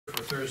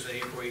Thursday,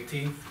 April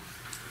 18th.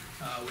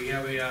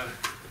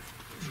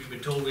 We've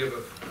been told we have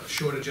a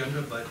short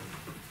agenda, but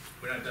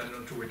we're not done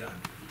until we're done.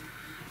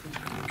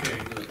 Okay,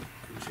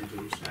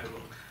 I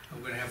will.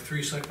 I'm gonna have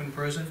 3 selectmen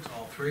present,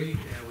 all 3,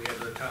 and we have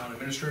the town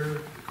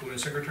administrator, recording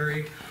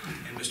secretary,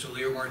 and Mr.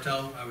 Leo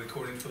Martell,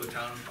 recording for the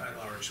town at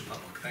large, the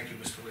public. Thank you,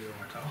 Mr. Leo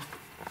Martell.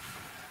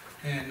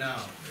 And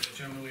now,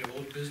 gentlemen, we have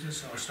old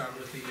business. I'll start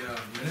with the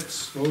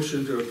minutes.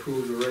 Motion to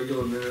approve the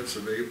regular minutes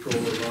of April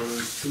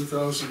 11th,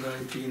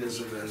 2019 as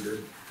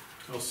amended.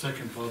 I'll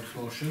second Bob's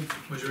motion.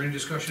 Was there any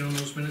discussion on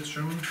those minutes,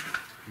 gentlemen?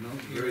 No,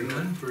 Hearing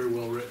none? very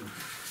well written.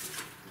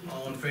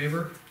 All in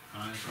favor?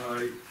 Aye.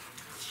 Aye.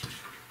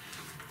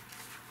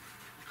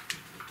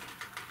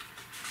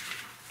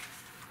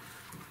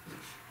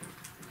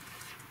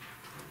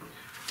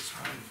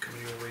 Sign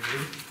coming your way,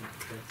 Dave.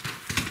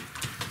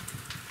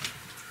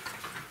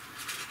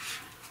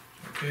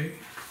 Okay,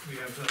 we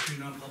have 3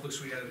 non-publics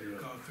we had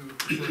gone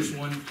through. The first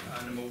one,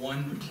 number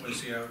 1,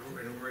 was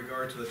in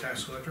regard to the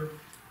tax collector.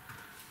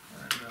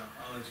 And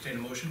I'll entertain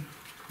a motion.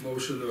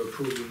 Motion to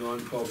approve the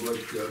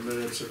non-public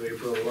minutes of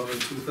April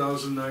 11th,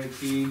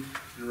 2019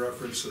 in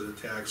reference to the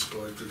tax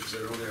collector, because I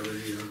don't have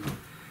any on them.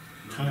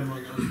 Time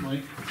on those,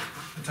 Mike?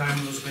 The time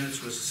on those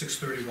minutes was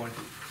 6:31.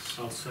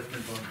 I'll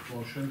second Bob's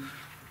motion.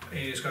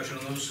 Any discussion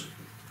on those?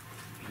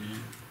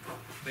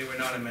 They were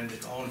not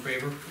amended. All in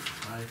favor?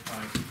 Aye.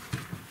 Aye.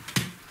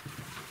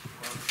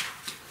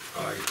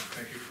 Aye.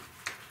 Thank you.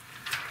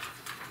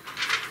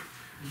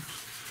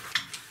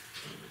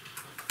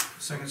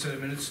 Second set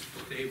of minutes,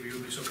 Dave, will you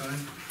be so kind?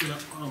 Yeah,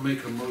 I'll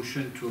make a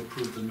motion to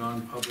approve the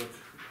non-public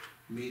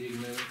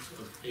meeting minutes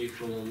of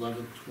April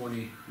 11th,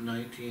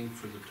 2019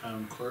 for the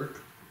town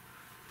clerk.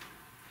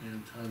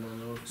 And time on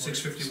those?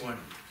 6:51.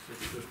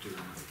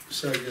 6:51.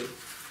 Second.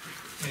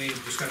 Any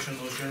discussion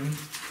on those, gentlemen?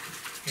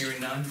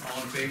 Hearing none,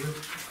 all in favor?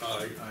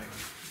 Aye. Aye.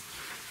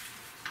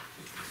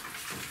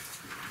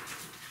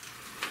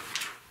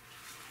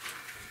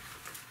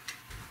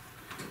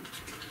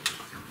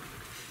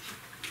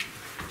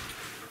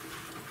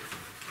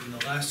 And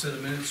the last set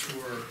of minutes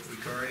were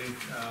regarding,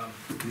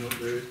 No,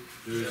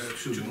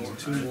 there's two more.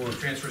 Two more.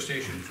 Transfer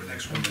station for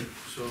next one.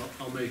 So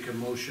I'll make a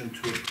motion to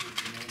approve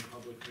the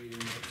non-public meeting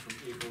minutes from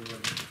April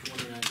 11th,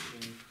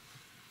 2019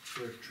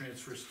 for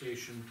transfer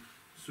station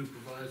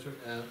supervisor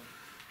at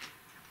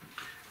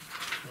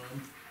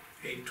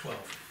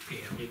 8:12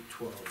 PM.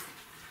 8:12.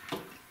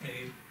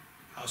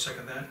 I'll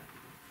second that.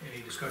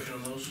 Any discussion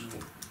on those? No.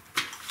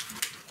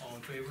 All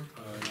in favor?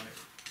 Aye.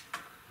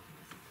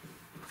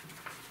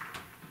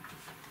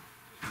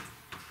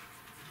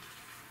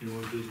 You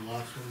wanna do the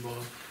last one,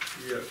 Bob?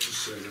 Yeah, just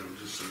a second, I'm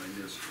just saying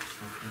this.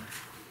 Okay.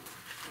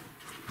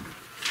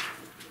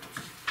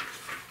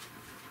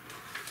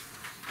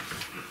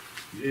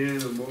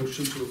 And a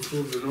motion to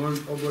approve the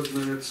non-public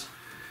minutes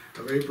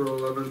of April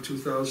 11th,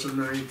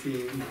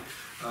 2019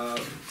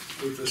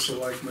 with the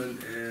selectmen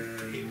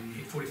and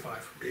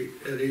 8:45.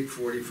 at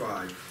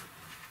 8:45.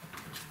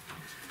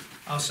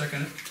 I'll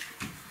second it.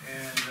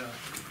 And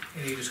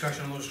any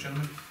discussion on those,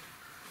 gentlemen?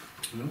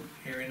 No?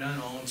 Hearing none,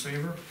 all in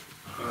favor?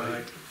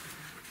 Aye.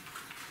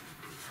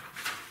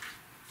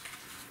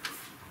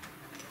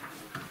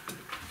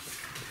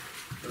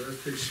 Well, that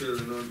takes care of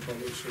the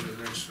non-publics for the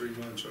next 3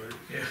 months, right?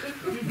 Yeah.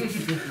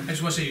 I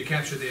just wanna say you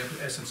captured the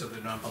essence of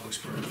the non-public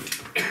spirit.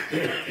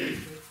 They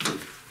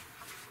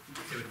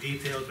were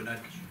detailed, but not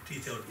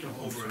detailed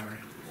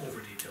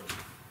over detailed.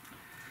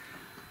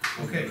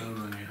 Okay. Down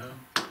on you, huh?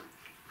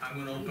 I'm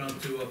gonna open up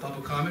to a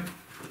public comment.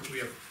 We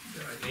have,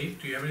 Nate,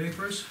 do you have anything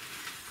for us?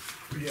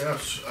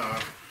 Yes,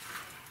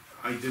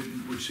 I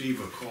didn't receive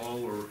a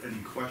call or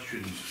any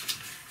questions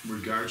in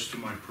regards to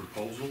my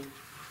proposal.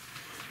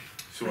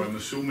 So I'm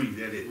assuming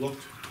that it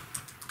looked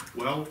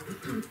well.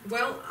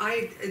 Well,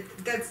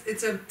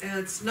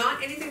 it's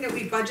not anything that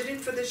we budgeted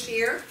for this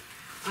year.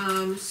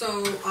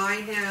 So I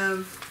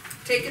have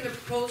taken the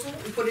proposal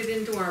and put it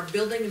into our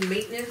building and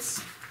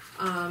maintenance,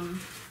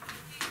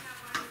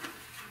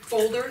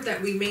 folder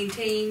that we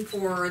maintain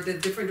for the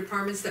different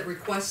departments that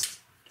request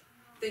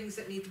things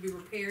that need to be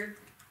repaired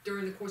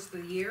during the course of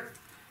the year.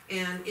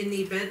 And in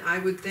the event, I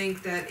would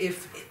think that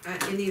if,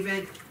 in the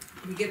event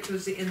we get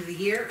towards the end of the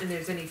year and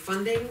there's any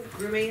funding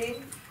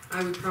remaining,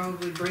 I would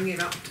probably bring it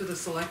up to the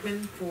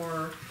selectmen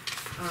for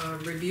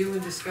review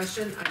and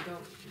discussion. I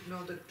don't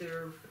know that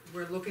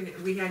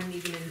we hadn't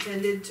even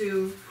intended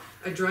to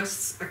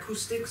address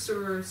acoustics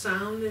or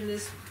sound in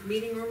this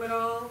meeting room at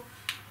all.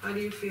 How do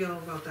you feel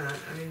about that?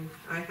 I mean,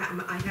 I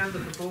have the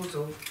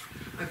proposal.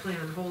 I plan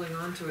on holding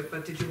on to it,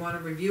 but did you want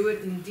to review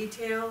it in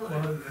detail?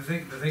 Well, the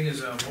thing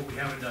is, what we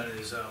haven't done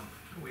is,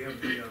 we have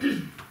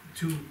the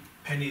 2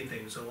 pending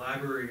things. The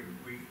library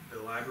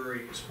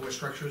support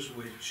structures,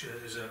 which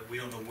is, we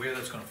don't know where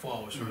that's gonna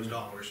fall as far as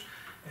dollars.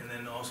 And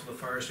then also the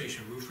fire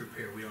station roof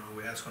repair, we don't know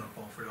where that's gonna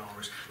fall for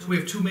dollars. So we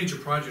have 2 major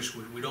projects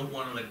we don't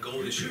wanna let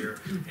go this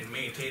year and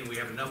maintain. We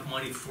have enough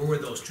money for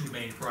those 2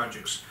 main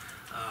projects.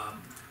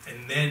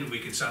 And then we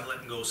can start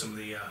letting go some of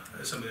the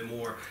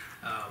more,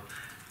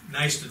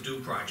 nice to do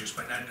projects,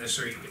 but not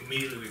necessarily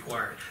immediately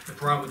required. The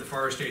problem with the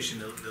fire station,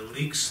 the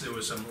leaks,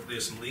 there's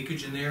some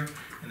leakage in there,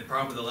 and the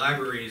problem with the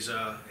library is,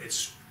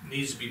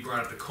 needs to be brought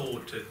up to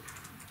code, to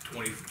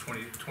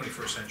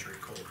 21st century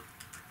code.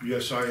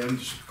 Yes, I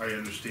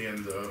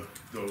understand,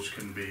 those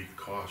can be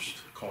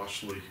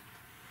costly.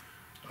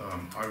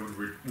 I would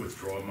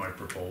withdraw my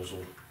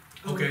proposal.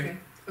 Oh, Okay.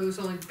 It was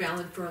only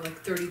valid for like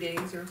 30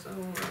 days or so,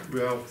 or?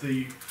 Well,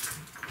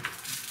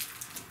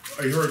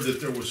 I heard that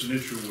there was an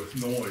issue with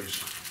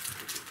noise,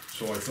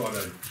 so I thought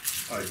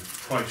I'd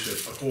price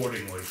it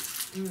accordingly.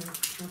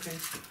 Okay.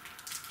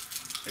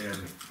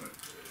 And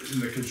in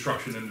the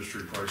construction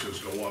industry, prices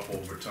go up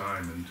over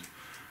time, and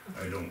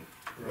I don't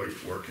like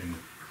working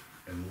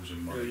and losing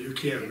Yeah, money. you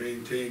can't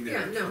maintain Yeah,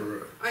 that no.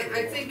 for I a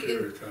long think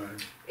period of time.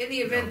 In the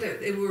event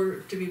that it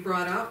were to be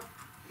brought up,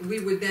 we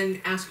would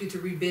then ask you to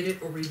rebid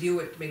it or review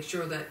it to make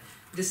sure that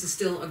this is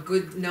still a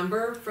good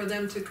number for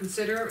them to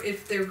consider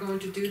if they're going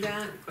to do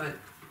that, but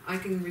I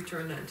can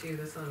return that to you,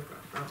 that's not a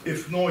problem.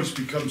 If noise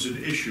becomes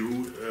an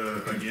issue,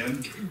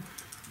 again,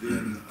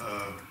 then,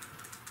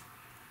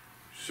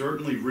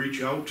 certainly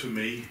reach out to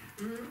me.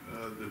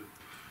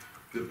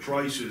 The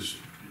price is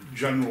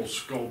general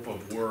scope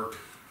of work.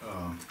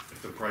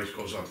 If the price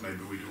goes up,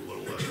 maybe we do a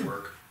little less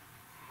work.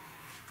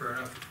 Fair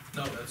enough.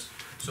 No, that's,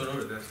 so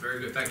noted, that's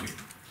very good, thank you.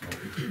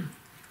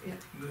 Yeah.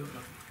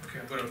 Okay,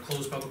 I'm gonna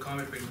close public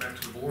comment, bring it back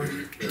to the board.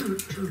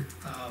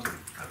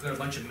 I've got a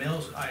bunch of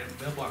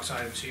mailbox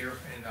items here,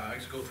 and I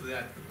like to go through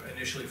that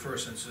initially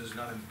first, since there's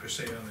nothing per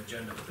se on the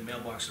agenda, but the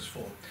mailbox is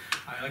full.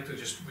 I like to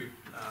just,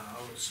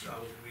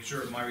 I'll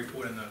reserve my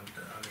report on the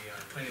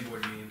planning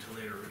board meeting until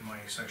later in my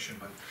section,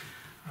 but,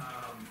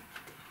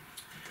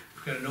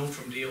 we've got a note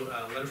from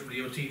letter from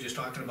DOT just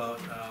talking about,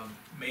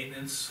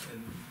 maintenance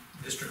in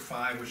District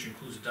 5, which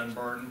includes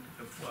Dunbarton,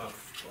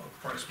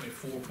 approximately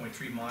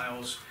 4.3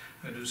 miles.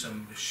 Gonna do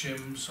some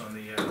shims on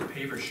the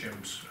paver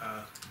shims,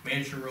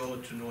 Mansion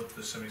Road to north of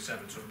the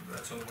 77, so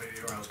that's on the way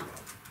to your house, Bob.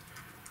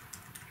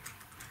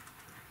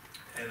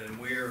 And then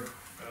where,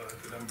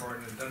 the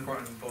Dunbarton,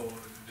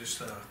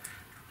 just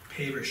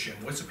paver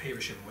shim, what's a paver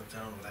shim, I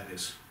don't know what that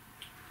is.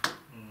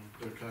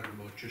 They're talking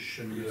about just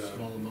shimming a Yeah.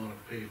 small amount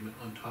of pavement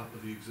on top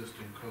of the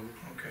existing code.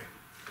 Okay.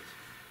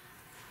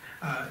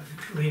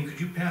 Lean, could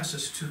you pass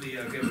this to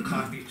give a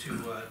copy to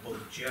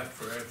both Jeff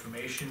for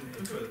information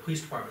and for the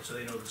police department, so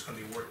they know there's gonna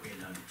be work being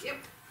done? Yep,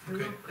 I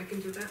Okay. will, I can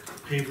do that.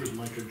 Pavers,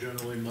 Mike, are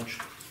generally much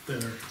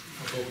thinner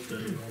coat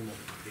than normal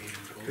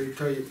paving coat. They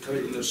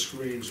tighten the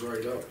screens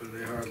right up and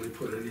they hardly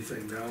put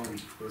anything down,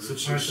 but It's the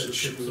it's part just that a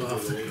chips smooth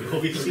off, over. you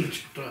always see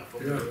chipped off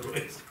over Yeah. the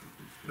ways.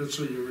 That's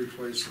what you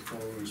replace the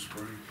following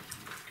spring.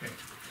 Okay.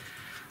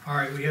 All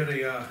right, we had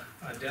a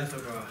death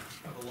of a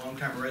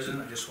longtime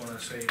resident. I just wanna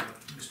say,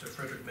 Mr.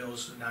 Frederick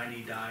Mills,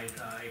 90, died,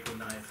 April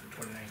 9th,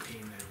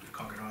 2019, at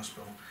Concord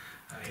Hospital.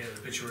 His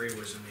obituary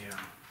was in the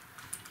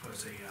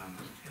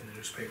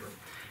newspaper.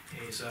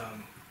 He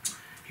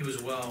was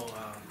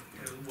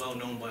well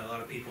known by a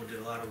lot of people, did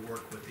a lot of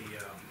work with the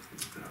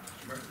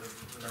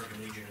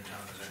American Legion in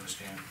town, as I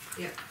understand.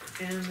 Yeah,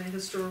 and the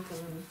Historical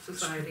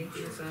Society,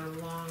 he's a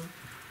long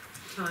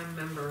time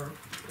member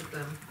with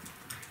them.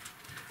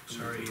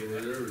 Sorry to hear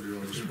that. There, or do you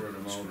wanna spread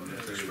them out on the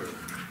table?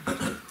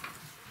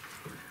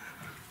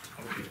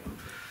 Okay.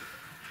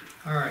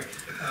 All right,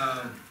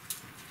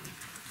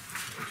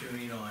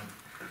 continuing on.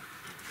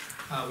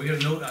 We got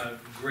a note,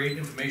 great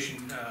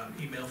information,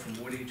 email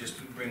from Woody, just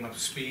to bring him up to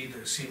speed.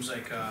 It seems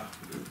like,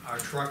 our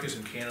truck is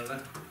in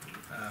Canada,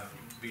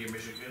 via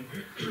Michigan.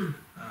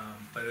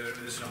 But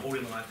there's a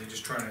holding lot, they're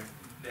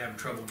having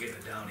trouble getting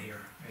it down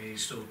here, and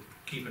he's still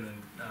keeping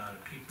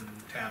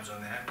tabs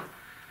on that.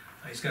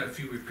 He's got a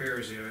few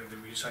repairs there, the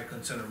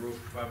recycling center roof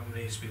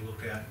probably needs to be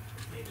looked at.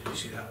 Did you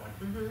see that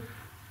one?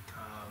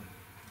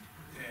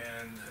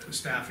 And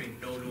staffing,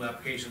 no new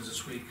applications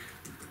this week.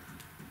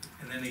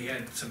 And then he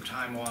had some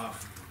time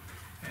off.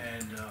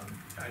 And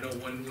I know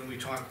when we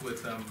talked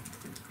with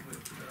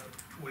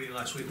Woody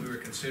last week, we were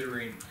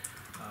considering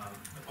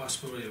the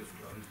possibility of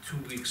 2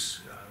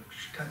 weeks,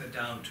 cutting it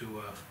down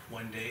to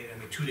 1 day,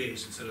 2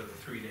 days instead of the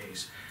 3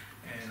 days.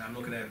 And I'm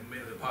looking at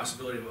the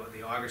possibility of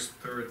the August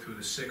 3rd through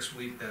the 6th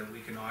week, that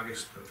week in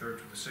August, the 3rd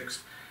through the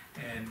 6th,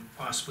 and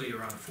possibly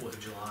around the 4th of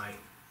July.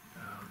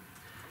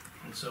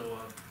 And so,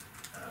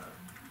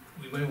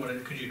 we might wanna,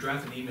 could you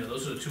draft an email?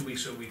 Those are the 2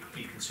 weeks that we'd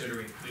be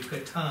considering. We've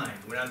got time,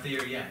 we're not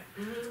there yet.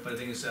 But the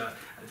thing is, to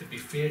be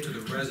fair to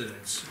the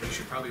residents, we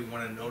should probably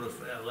wanna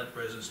let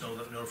residents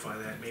notify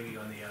that, maybe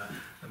on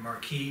the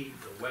marquee,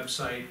 the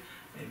website,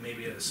 and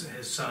maybe his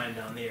sign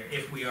down there,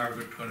 if we are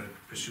gonna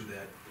pursue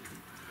that.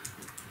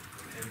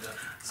 And,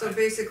 So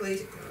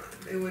basically,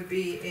 it would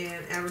be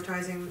an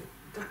advertisement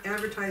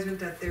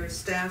that there's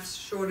staff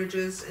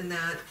shortages and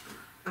that,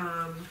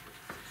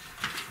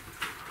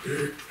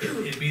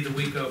 it'd be the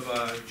week of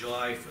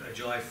July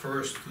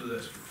 1st through the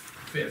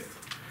 5th.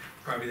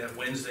 Probably that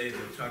Wednesday,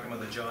 they're talking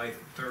about the July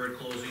 3rd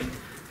closing,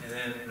 and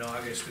then in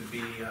August it'd be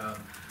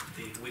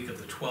the week of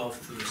the 12th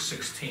through the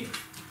 16th.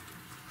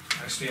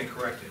 I stand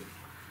corrected.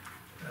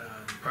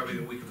 probably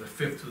the week of the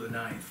 5th to the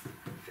 9th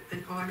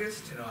In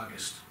August? in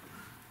August.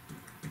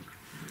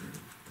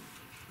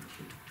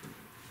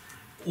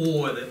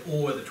 Or the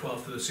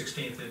 12th to the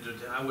 16th,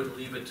 I would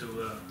leave it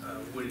to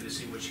Woody to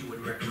see what she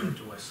would recommend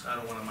to us. I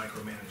don't wanna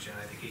micromanage that,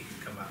 I think he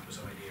can come up with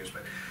some ideas,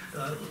 but,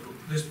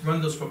 just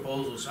run those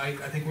proposals. I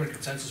think we're in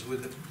consensus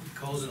with it,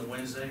 closing on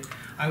Wednesday.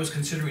 I was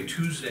considering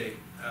Tuesday,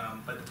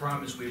 but the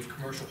problem is we have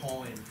commercial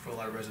hauling for a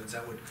lot of residents,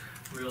 that would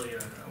really,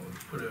 would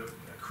put a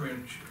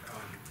cringe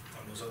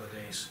on those other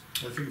days.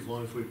 I think as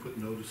long as we put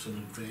notice in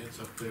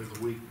advance up there the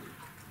week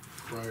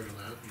prior to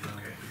that, you know,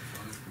 Okay.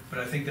 fine. But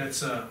I think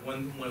that's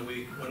one way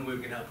we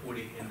can help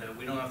Woody, and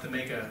we don't have to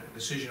make a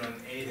decision on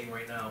anything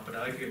right now, but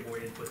I'd like to get more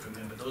input from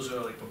him, but those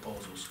are like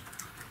proposals.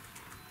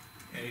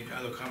 Any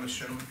other comments,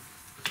 gentlemen?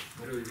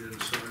 What are you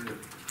gonna sign it?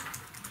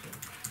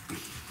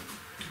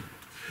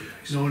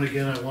 Nice. No, and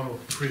again, I wanna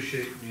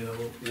appreciate, you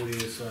know, Woody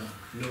is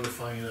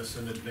notifying us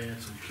in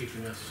advance and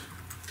keeping us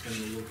in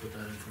the loop with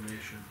that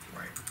information.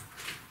 Right.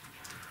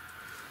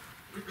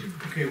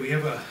 Okay, we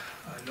have a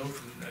note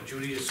from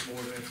Judy, it's more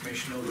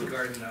information note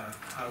regarding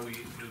how we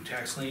do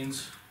tax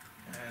liens,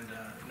 and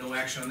no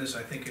action on this.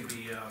 I think it'd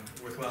be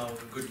worthwhile,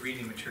 good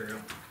reading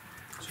material,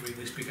 so we at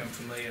least become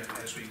familiar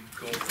as we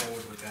go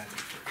forward with that.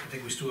 I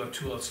think we still have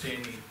 2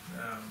 outstanding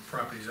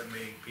properties that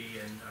may be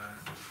in,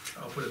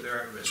 I'll put it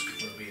there at risk,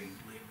 will be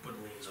put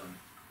liens on.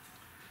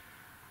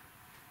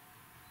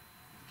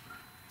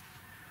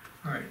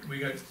 All right, we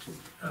got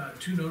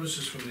 2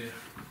 notices from the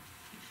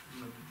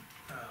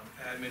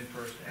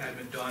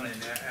admin Donna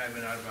and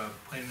admin out of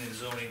planning and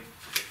zoning.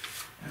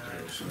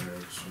 I've seen that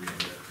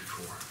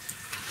before.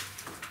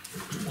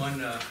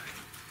 One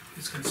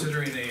is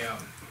considering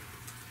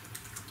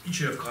you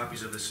should have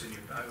copies of this, and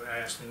I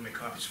asked them to make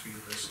copies for you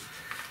of this.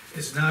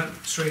 It's not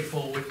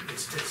straightforward,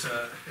 it's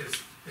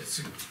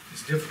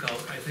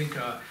difficult. I think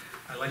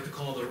I'd like to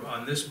call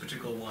on this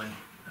particular one,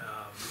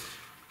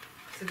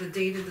 So the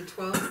date of the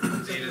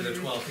 12th? dated the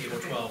 12th,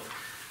 April 12th.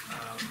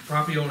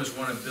 Property owners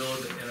wanna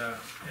build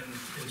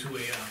into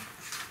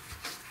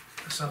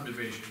a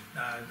subdivision.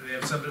 They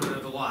have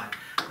subdivided a lot,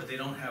 but they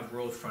don't have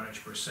road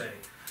frontage per se.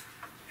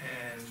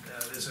 And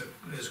there's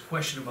a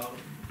question about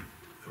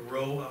the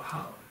road,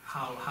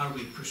 how do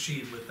we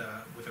proceed with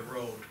a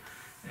road,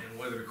 and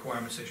what are the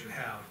requirements they should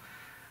have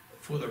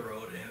for the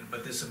road,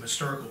 but there's some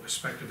historical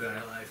perspective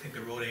that I think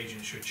the road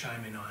agent should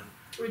chime in on.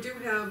 We do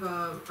have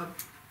a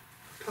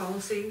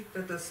policy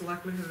that the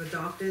selectmen have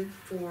adopted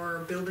for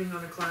building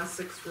on a class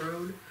 6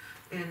 road,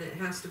 and it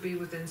has to be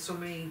within so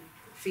many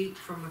feet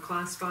from a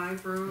class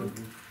 5 road.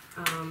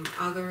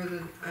 Other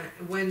than,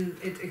 when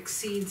it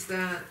exceeds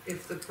that,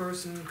 if the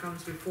person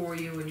comes before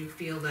you and you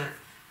feel that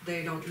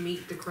they don't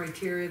meet the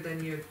criteria, then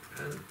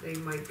they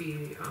might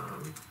be,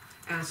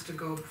 asked to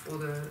go before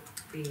the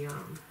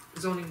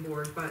zoning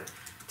board, but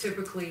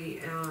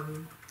typically,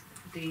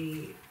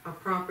 a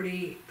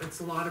property that's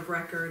a lot of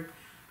record,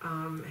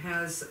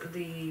 has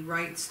the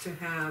rights to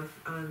have,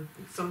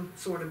 some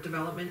sort of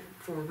development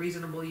for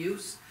reasonable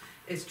use.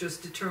 It's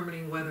just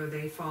determining whether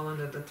they fall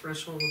under the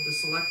threshold of the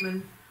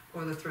selectmen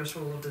or the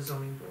threshold of the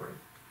zoning board.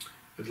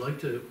 I'd like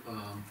to,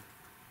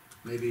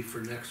 maybe for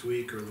next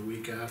week or the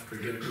week after,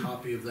 get a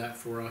copy of that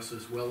for us,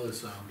 as well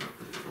as,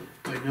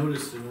 I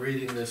noticed in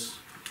reading this,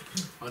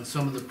 on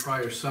some of the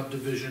prior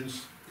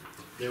subdivisions,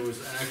 there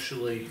was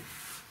actually,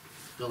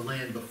 the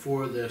land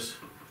before this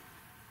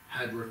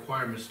had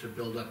requirements to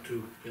build up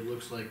to, it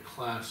looks like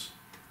class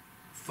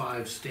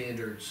 5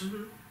 standards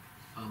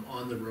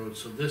on the road.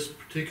 So this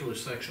particular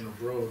section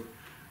of road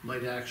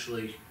might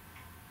actually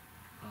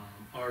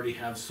already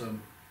have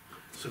some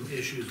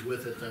issues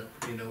with it that,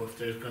 you know, if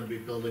there's gonna be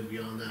building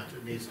beyond that,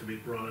 it needs to be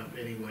brought up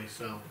anyway.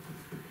 So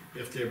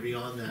if they're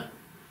beyond that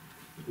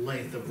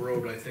length of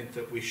road, I think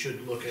that we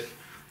should look at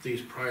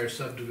these prior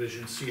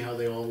subdivisions, see how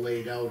they all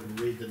laid out, and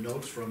read the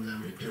notes from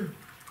them,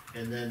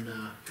 and then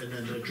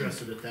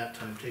address it at that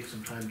time, take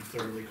some time to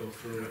thoroughly go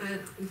through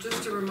it. And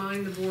just to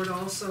remind the board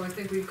also, I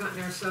think we've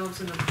gotten ourselves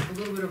in a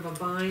little bit of a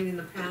bind in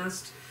the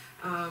past.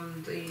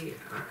 The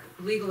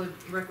legal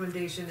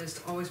recommendation is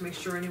to always make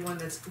sure anyone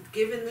that's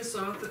given this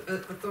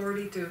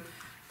authority to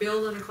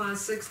build on a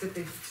class 6, that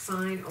they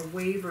sign a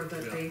waiver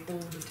that they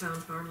hold the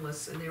town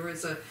harmless, and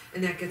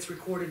and that gets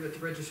recorded with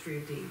the registry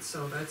of deeds,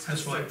 so that's.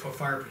 That's why, for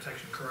fire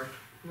protection, correct?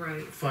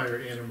 Right, Fire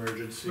and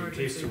emergency, in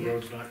case the Emergency, yeah.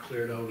 road's not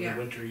cleared out in Yeah.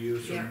 winter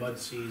use or Yeah. mud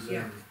season.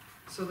 Yeah.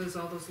 so there's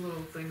all those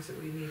little things that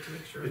we need to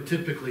make sure. It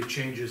typically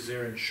changes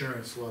their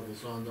insurance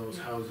levels on those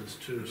Yeah. houses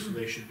too, so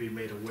they should be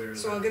made aware of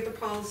So I'll that. get the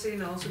policy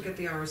and I'll also get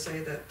the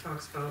RSA that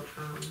talks about,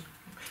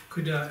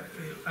 Could,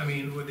 I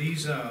mean, were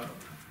these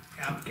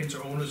applicants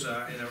or owners in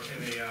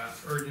a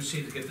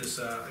urgency to get this,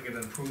 get an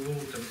approval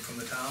from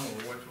the town,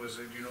 or what was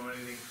it, do you know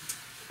anything?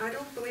 I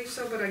don't believe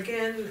so, but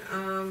again,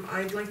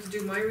 I'd like to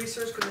do my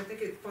research, cause I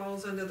think it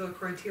falls under the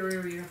criteria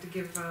where you have to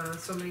give,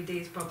 so many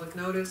days public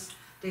notice,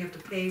 they have to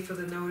pay for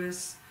the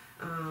notice,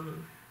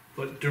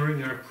 But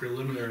during our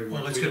preliminary Well,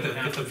 work, let's we get don't the-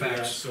 have get to the do that,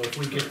 facts. so if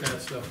we get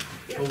that stuff.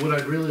 Yeah. But what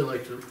I'd really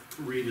like to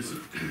read is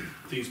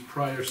these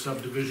prior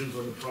subdivisions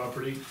on the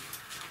property,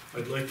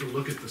 I'd like to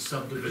look at the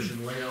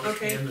subdivision layout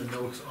Okay. and the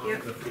notes on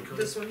Yep, it if we could.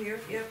 this one here,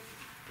 yep.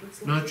 Let's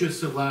look. Not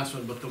just the last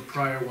one, but the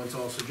prior ones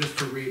also, just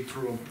to read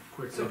through them So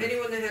quickly.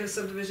 anyone that had a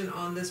subdivision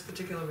on this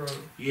particular road,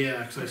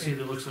 Yeah, cause I see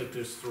Okay. it looks like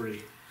there's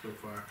 3 so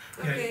far.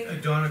 okay? Yeah,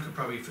 Donna could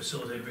probably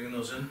facilitate bringing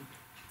those in.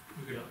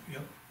 We could,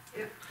 yep.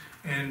 Yep.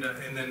 And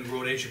then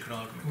road agent could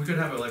all, we could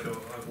have like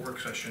a work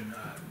session,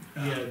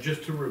 Yeah,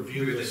 just to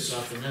review look at this this.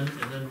 stuff, and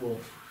then we'll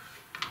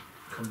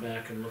come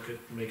back and look at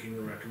making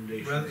the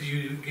recommendations. Rather,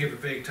 you gave a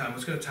vague time,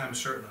 let's get a time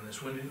certain on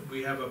this, when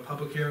we have a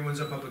public hearing,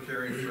 when's a public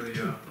hearing for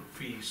the,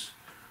 fees?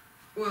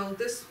 Well,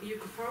 this, you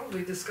could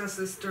probably discuss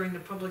this during the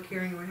public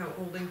hearing we're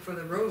holding for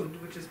the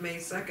road, which is May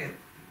 2nd.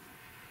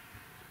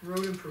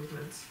 Road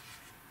improvements.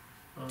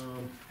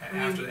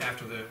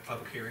 After the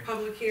public hearing?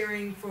 Public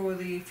hearing for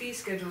the fee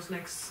schedules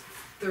next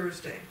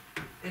Thursday.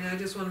 And I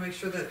just wanna make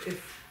sure that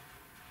if,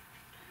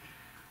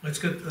 Let's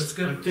get,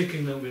 I'm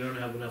thinking that we don't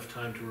have enough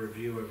time to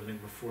review everything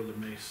before the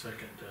May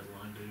 2nd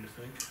deadline, do you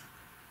think?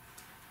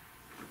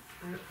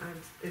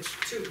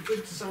 it's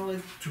good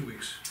solid 2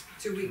 weeks.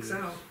 2 weeks weeks.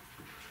 out.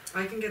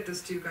 I can get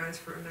this to you guys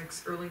for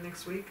early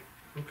next week.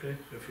 Okay,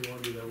 if you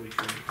wanna do that, we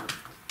can.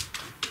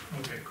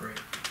 Okay, great.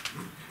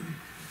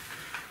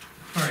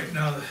 All right,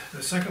 now,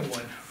 the second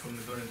one from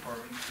the building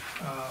department.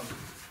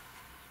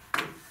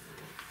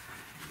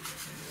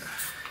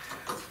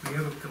 We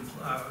have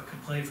a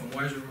complaint from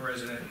Wiseman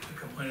resident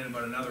complaining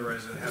about another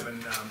resident having,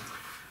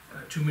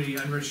 too many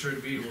unregistered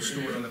vehicles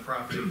stored on the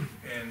property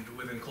and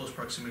within close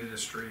proximity to the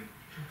street.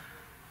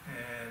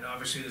 And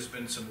obviously, there's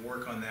been some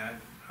work on that.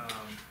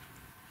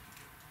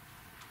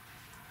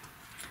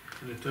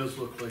 And it does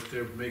look like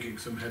they're making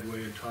some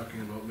headway in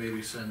talking about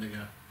maybe sending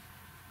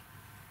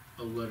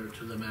a letter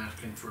to them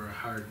asking for a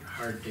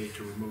hard date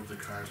to remove the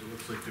cars. It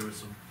looks like there was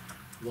some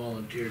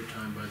volunteered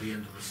time by the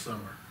end of the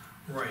summer.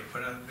 Right,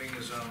 but the thing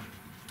is,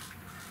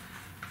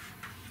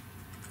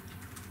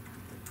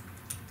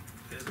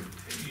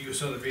 you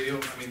saw the video,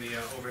 I mean, the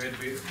overhead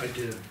view, I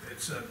did,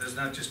 it's, there's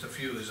not just a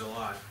few, there's a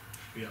lot.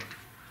 yeah.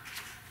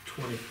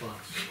 20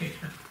 plus.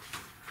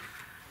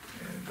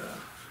 And,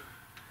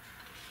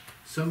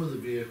 Some of the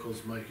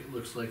vehicles, Mike, it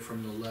looks like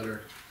from the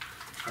letter,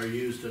 are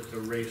used at the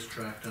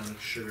racetrack down at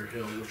Sugar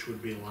Hill, which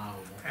would be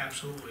allowable.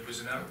 absolutely,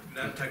 because they're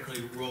not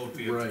technically road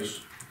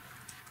vehicles.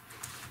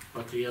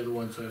 But the other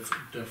ones have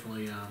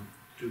definitely,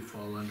 do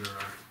fall under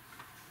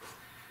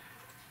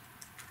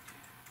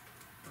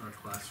our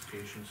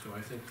classification, so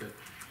I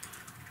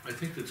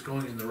think that's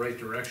going in the right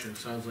direction. It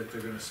sounds like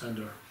they're gonna send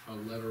a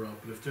letter out,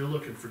 but if they're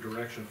looking for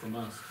direction from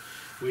us,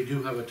 we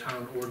do have a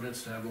town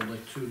ordinance to have only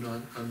 2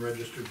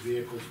 unregistered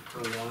vehicles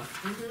per lot.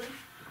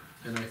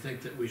 And I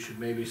think that we should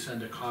maybe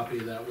send a copy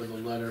of that with a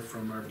letter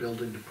from our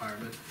building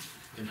department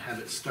and have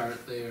it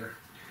start there.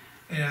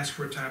 And ask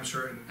for a time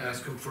certain.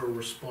 Ask them for a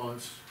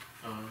response,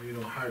 a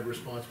hard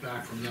response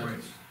back from them.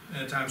 Right.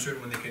 And a time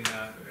certain when they can,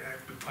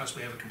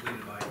 possibly have it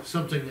completed by.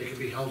 Something they can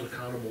be held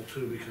accountable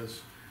to,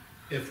 because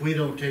if we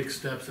don't take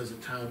steps as a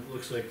town, it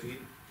looks like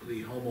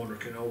the homeowner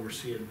can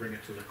oversee it and bring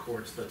it to the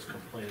courts that's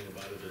complaining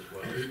about it as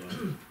well,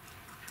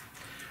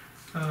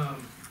 so.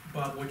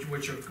 Bob,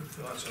 what's your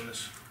thoughts on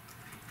this?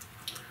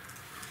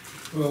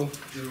 Well,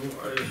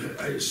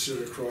 I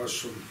sit across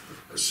from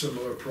a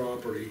similar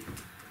property,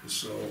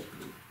 so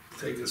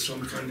taking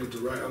some kind of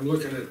I'm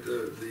looking at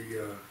the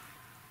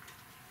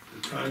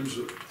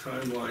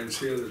timelines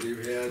here that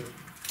they've had,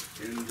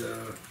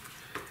 and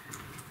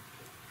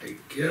I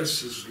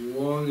guess as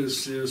long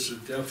as there's a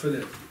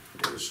definite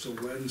as to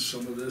when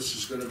some of this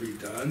is gonna be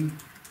done,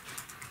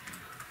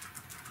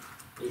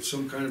 with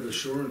some kind of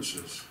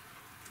assurances.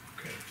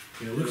 Okay,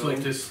 It looks like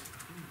this,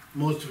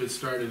 most of it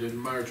started in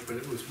March, but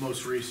it was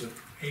most recent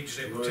age is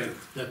April Right.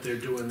 10th. that they're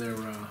doing their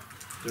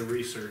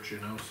research,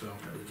 so.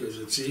 Because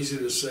it's easy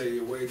to say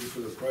you're waiting for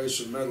the price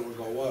of metal to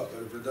go up,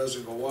 but if it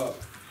doesn't go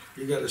up,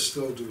 you gotta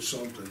still do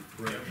something.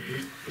 Right.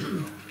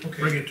 You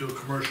Okay. Bring it to a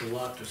commercial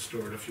lot to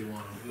store it if you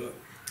want to. know.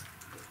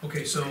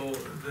 Okay, so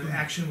the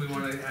action we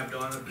wanna have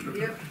Donna.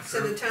 Yep,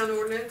 send a town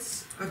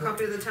ordinance, a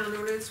copy of the town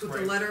ordinance with a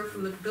Right. letter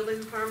from the building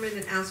department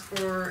and ask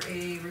for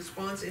a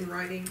response in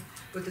writing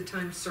with the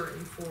time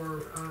certain for,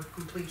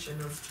 completion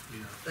of Yeah.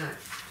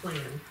 that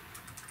plan.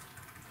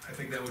 I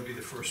think that would be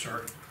the first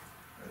start.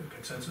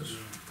 Consensus?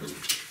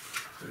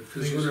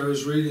 Because when I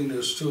was reading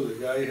this too, the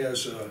guy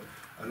has an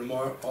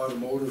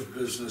automotive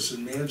business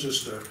in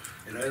Manchester,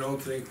 and I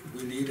don't think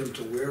we need him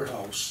to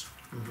warehouse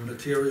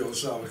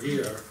materials out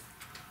here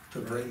to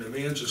bring to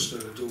Manchester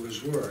to do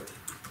his work.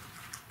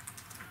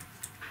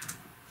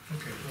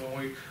 Okay,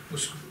 well,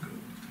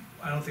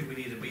 I don't think we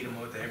need to beat him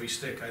with a heavy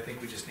stick, I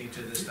think we just need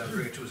to just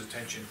bring it to his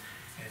attention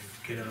and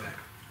get it back.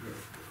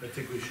 I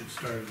think we should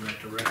start in that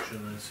direction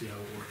and see how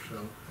it works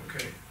out.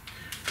 Okay.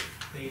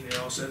 They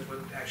all set with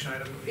action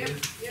item? Yep,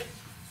 yep.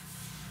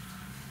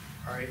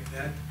 All right,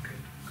 that,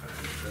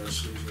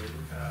 That's his,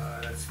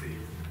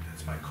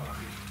 that's my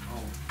copy.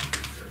 oh,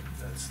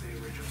 That's the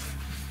original.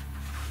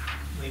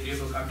 Lean, do you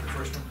have a copy of the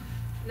first one?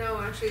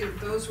 No, actually,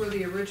 those were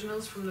the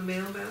originals from the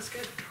mail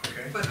basket.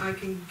 Okay. but I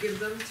can give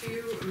them to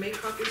you, make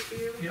copies for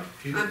you.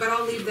 Yep, But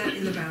I'll leave that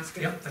in the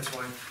basket. yep, that's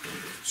fine.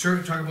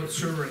 Server, talk about the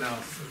server now,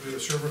 we have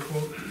a server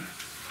quote.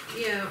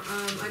 Yeah,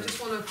 I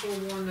just wanna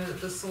forewarn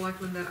the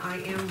selectmen that I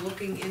am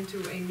looking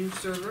into a new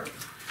server.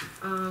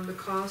 The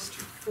cost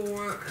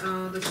for,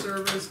 the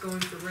server is going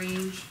to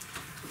range,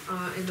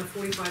 in the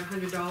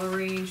 $4,500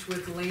 range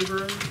with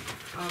labor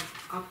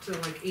of up to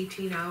like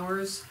 18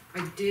 hours.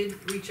 I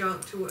did reach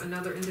out to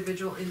another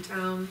individual in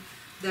town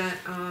that,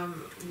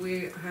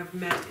 we have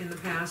met in the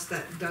past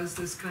that does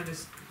this kind of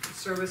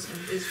service, and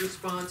his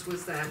response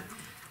was that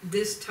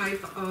this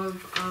type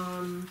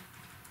of,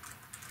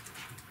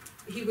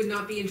 he would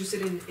not be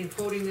interested in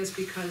quoting this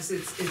because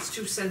it's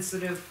too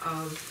sensitive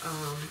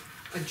of,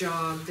 a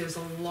job. There's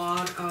a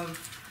lot of,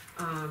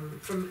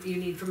 you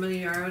need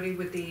familiarity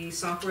with the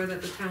software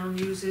that the town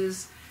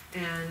uses,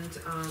 and,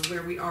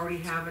 where we already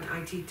have an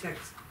IT tech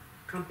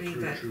company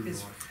that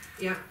is,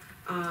 yeah.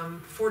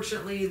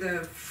 Fortunately,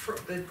 the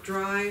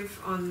drive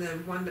on the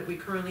one that we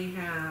currently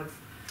have,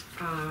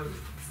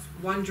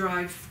 one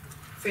drive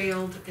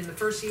failed in the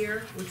first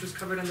year, which was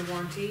covered under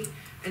warranty,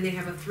 and they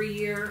have a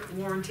 3-year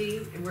warranty,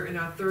 and we're in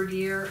our 3rd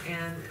year,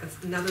 and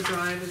another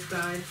drive has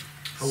died.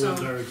 How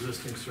old's our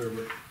existing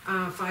server?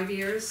 5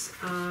 years,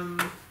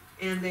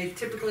 and they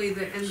typically,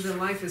 the end of the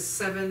life is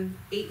 7,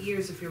 8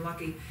 years if you're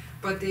lucky.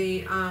 But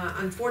the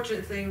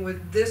unfortunate thing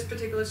with this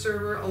particular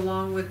server,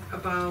 along with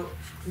about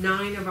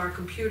 9 of our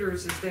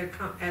computers, is they're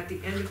at the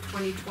end of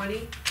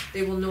 2020,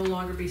 they will no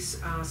longer be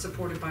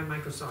supported by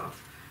Microsoft.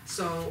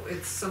 So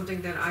it's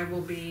something that I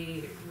will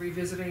be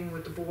revisiting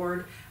with the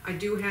board. I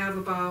do have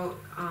about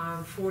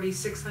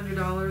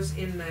 $4,600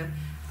 in the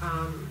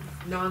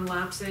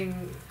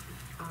non-lapsing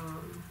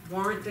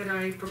warrant that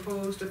I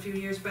proposed a few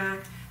years back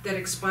that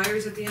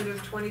expires at the end of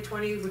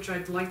 2020, which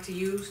I'd like to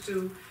use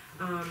to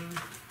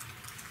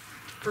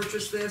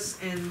purchase this,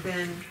 and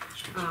then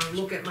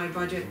look at my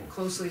budget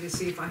closely to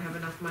see if I have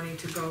enough money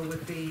to go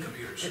with the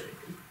Computers.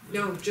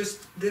 no,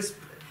 just this.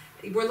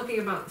 We're looking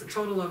about the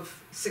total of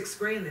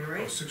 $6,000 there, Oh,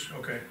 right? 6,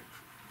 okay.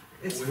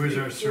 Where's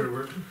our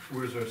server?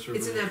 Where's our server?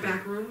 It's in that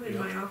back room in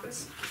my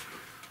office.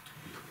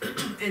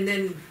 And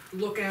then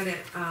look at it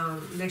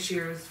next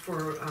year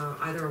for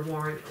either a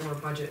warrant or a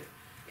budget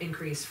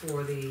increase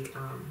for the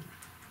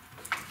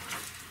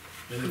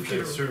And if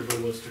computer. that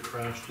server was to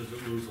crash, does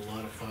it lose a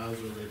lot of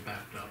files, or are they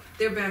backed up?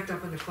 They're backed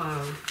up in the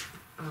cloud.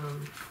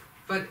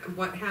 But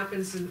what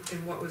happens and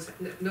what was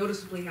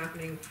noticeably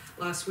happening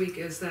last week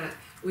is that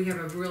we have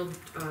a real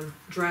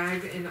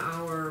drag in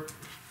our,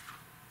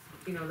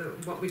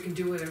 what we can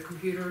do with a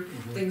computer.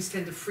 Things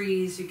tend to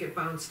freeze, you get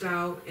bounced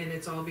out, and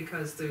it's all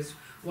because there's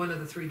one of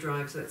the 3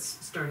 drives that's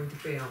starting to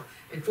fail.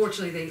 And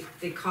fortunately,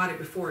 they caught it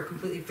before it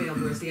completely failed,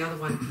 whereas the other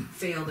one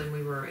failed, and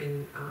we were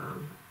in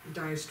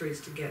dire straits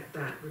to get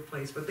that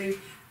replaced. But they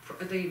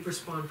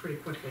respond pretty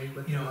quickly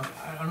with.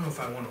 I don't know if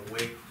I wanna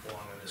wait long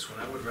on this one,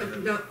 I would rather.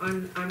 No,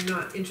 I'm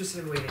not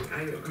interested in waiting.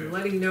 Okay. I'm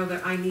letting you know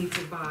that I need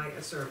to buy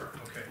a server.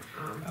 Okay,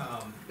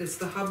 It's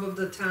the hub of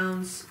the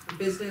town's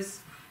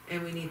business,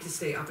 and we need to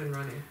stay up and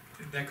running.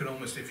 that could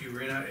almost, if you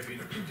ran out, if you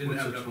didn't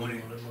What's have the enough money.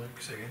 total on it,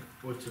 Mike? Say again?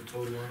 What's the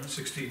total on it?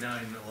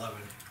 6911.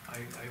 I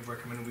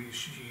recommend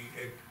she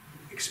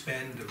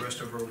expend the rest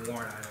of her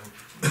warrant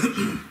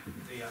item,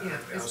 the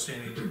it's-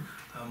 outstanding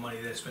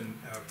money that's been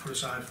put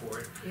aside for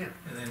it. Yeah,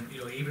 And then,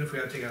 even if we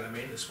gotta take out the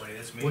maintenance money,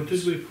 that's What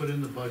maintenance. did we put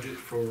in the budget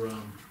for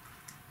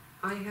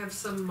I have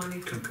some money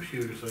for.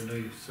 computers? I know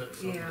you said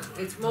something. Yeah, about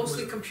it's it.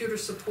 mostly computer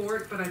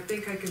support, but I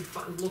think I can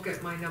look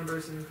at my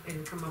numbers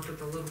and come up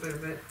with a little bit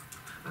of it.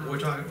 We're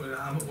talking,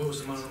 what was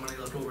the amount of money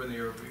left over in the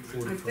year?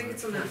 I think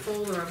it's in that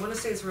folder. I wanna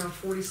say it's around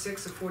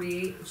 46 or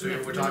 48. It's So in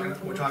that we're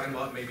folder. talking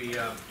about maybe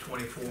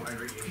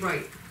 2,400.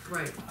 Right.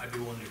 I'd be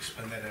willing to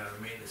expend that out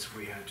of maintenance if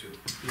we had to.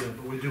 Yeah,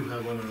 but we do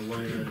have on our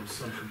line item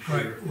some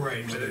computer.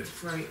 Right, but money.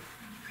 it's, Right,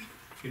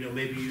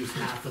 Maybe use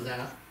half of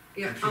that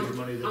yeah, computer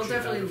money that I'll you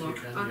have definitely if you look.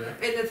 can,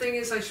 And the thing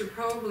is, I should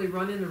probably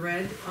run in the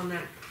red on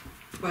that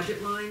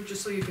budget line,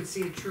 just so you can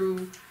see a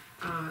true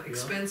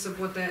expense of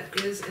what that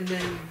is, and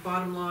then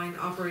bottom line,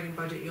 operating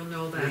budget, you'll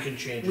know We that, can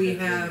change we it at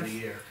the end of have- the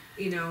year.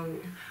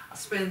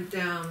 spend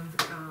down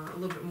a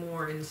little bit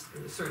more in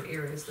certain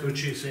areas So than. what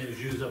she's saying is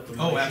use up the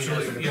Oh, money she has in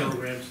absolutely, the yeah.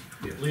 programs,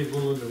 Yeah. leave a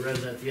little in the red,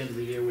 and at the end of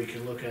the year, we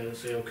can look at it and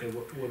say, okay,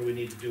 what do we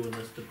need to do in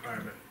this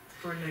department?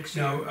 For next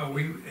year. now,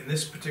 in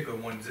this particular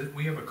one,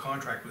 we have a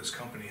contract with this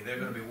company, they're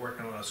gonna be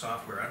working on our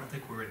software, I don't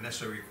think we're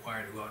necessarily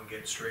required to go out and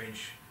get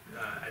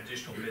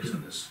additional bids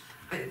on this.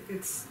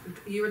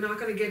 You're not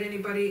gonna get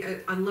anybody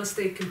unless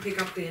they can pick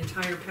up the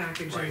entire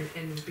package Right.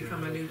 and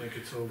become I a don't new. think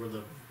it's over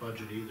the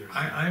budget either.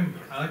 I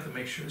like to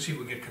make sure, see if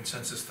we get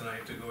consensus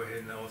tonight to go ahead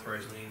and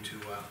authorize Lean to,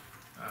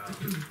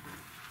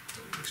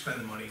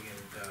 expend the money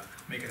and,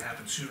 make it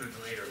happen sooner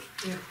than later,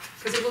 Yeah,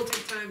 cause it will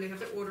take time, they have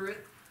to order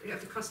it, they have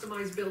to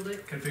customize, build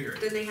it, configure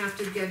it. then they have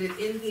to get it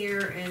in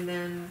here and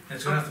then. And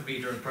it's gonna have to be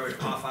during probably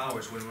off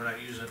hours when we're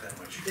not using it that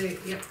much.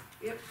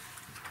 Yep,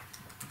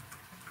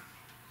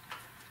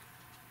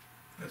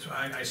 That's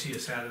why I see a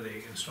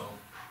Saturday install,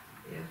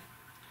 yeah,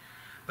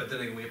 but then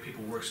again, we have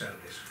people work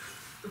Saturdays.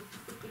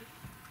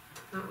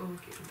 don't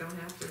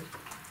have to.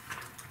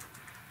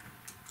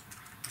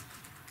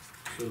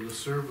 So the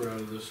server out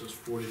of this is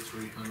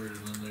 4,300,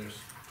 and then there's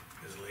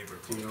There's labor.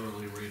 the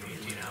hourly rate of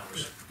 18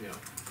 hours. Yeah.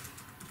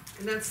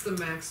 And that's the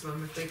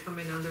maximum, if they come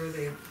in under,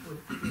 they would,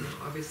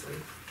 obviously.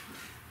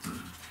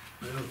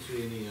 I don't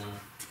see any,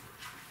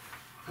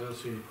 I don't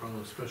see any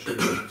problem, especially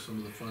with some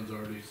of the funds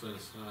already set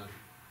aside.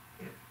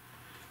 Yeah.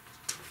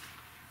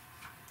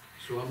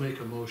 So I'll make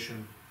a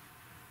motion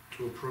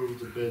to approve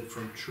the bid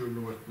from True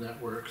North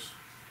Networks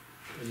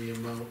in the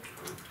amount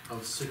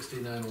of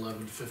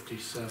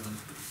 69,1157.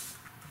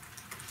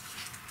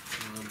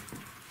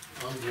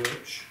 Of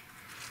which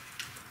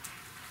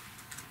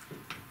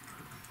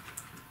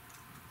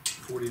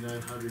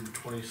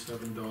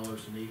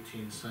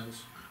 $4,927.18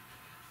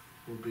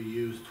 will be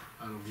used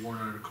out of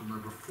warrant article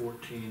number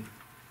 14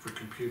 for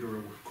computer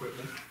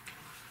equipment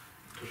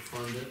to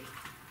fund it,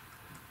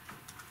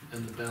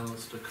 and the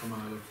balance to come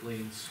out of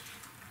Lean's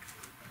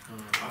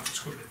Office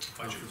equipment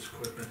budget. office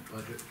equipment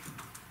budget.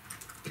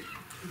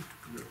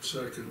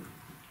 Second.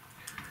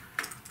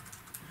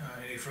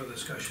 Any further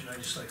discussion?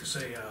 I'd just like to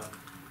say,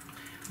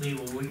 Lee,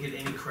 will we get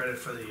any credit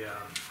for the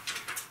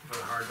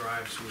hard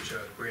drives, which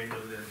are brand new,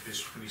 that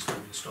just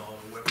recently installed,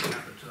 or what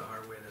happened to the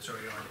hardware that's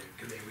already on there?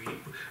 Can they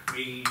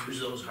reuse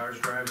those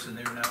hard drives in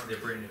there now? They're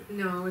brand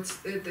new. No,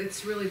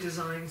 it's really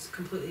designed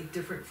completely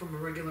different from a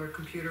regular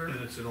computer. And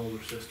it's an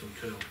older system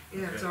too.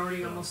 Yeah, it's Okay.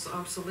 already almost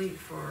obsolete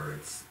for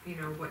its,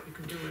 what you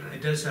can do with It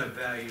it. does have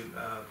value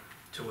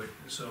to it,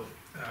 so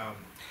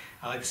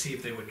I'd like to see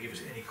if they would give us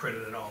any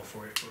credit at all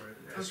for it,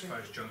 as Okay. far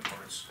as junk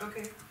parts.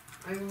 Okay,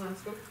 I will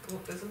ask, well,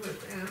 it doesn't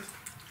hurt to ask.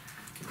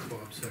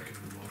 Bob seconded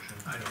the motion.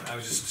 I know, I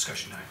was just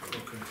discussion time.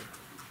 Okay.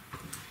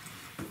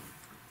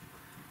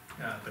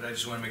 But I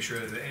just wanna make sure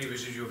that any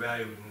residual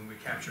value when we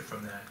capture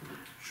from that,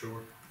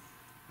 Sure.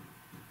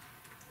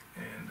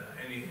 and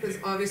any. Because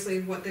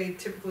obviously what they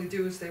typically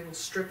do is they will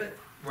strip it,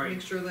 Right,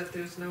 make sure that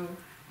there's no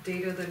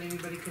data that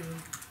anybody can,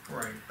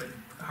 right, but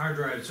hard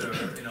drives are,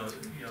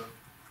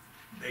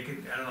 they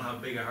can, I don't know how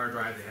big a hard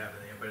drive they have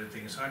in there, but the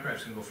thing is, hard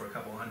drives can go for a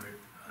couple hundred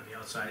on the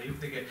outside. Even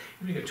if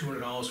you get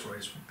 $200 for it,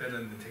 it's better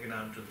than taking it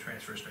out to the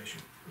transfer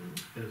station.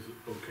 Is it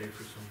okay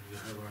for somebody to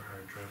have our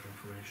hard drive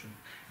information?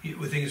 The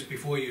thing is,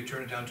 before you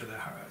turn it down to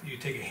you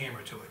take a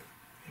hammer to it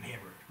and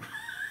hammer it.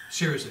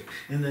 Seriously.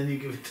 And then you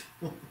give it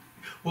to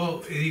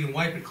Well, you can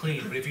wipe it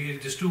clean, but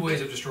there's two ways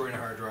of destroying a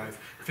hard drive,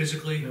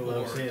 physically No, what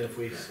I'm or, saying, if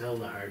we sell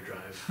the hard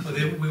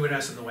drive, we would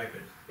ask them to wipe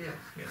it. yeah,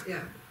 Yeah.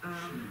 yeah.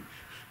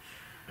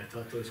 I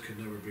thought those could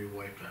never be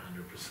wiped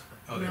 100%.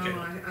 Oh, they No, can.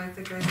 I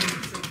think I did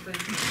the same thing.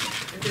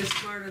 If they're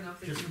smart enough,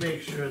 they Just can.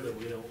 make sure that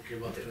we don't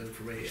give up the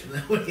information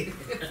that way.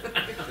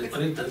 I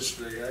think that's,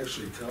 they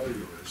actually tell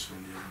you is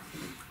when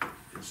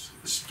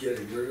it's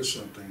getting rid of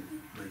something,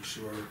 make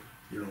sure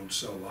you don't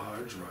sell the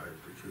hard drive,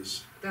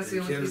 because That's they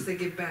the only can- piece they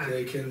give back.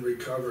 they can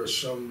recover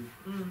some,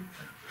 Mm.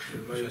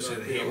 it might Should I say not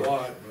the be a hammer?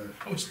 lot,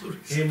 but. I was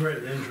losing. Hammer it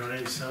and then try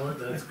and sell it,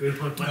 that's good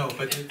one. No,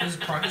 but this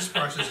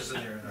process is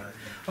in there.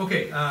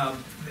 Okay, I'll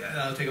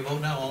take a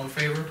vote now, all in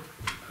favor?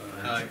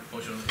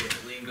 Motion, okay,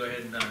 Lean, go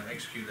ahead and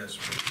execute this.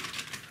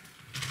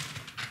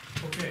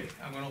 Okay,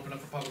 I'm gonna open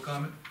up for public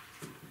comment.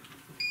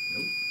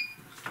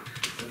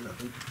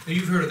 Nothing. Now,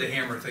 you've heard of the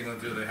hammer thing on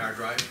through the hard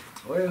drive?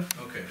 Oh, yeah.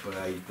 Okay. But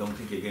I don't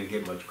think you're gonna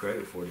get much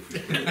credit for it if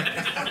you do.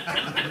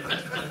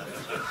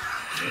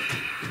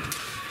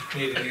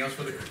 Anything else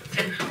for the,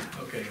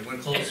 okay, I'm gonna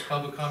close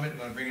public comment, I'm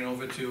gonna bring it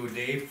over to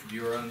Dave,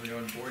 you're on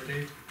board,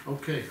 Dave?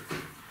 Okay,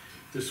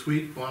 this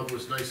week Bob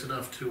was nice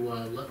enough to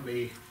let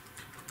me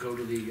go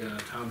to the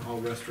Town Hall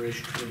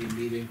Restoration Committee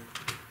meeting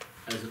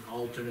as an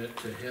alternate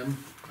to him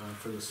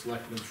for the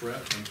Selectmen's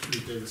rep on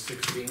Tuesday the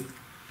 16th.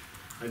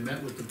 I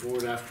met with the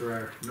board after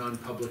our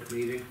non-public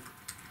meeting,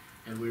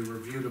 and we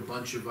reviewed a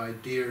bunch of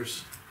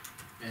ideas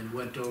and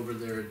went over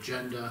their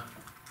agenda,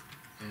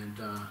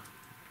 and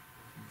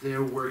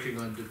they're working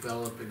on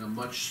developing a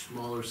much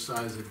smaller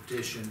size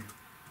addition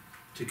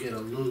to get a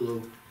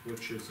Lulu,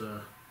 which is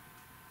a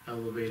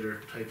elevator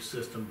type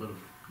system, but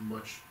a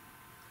much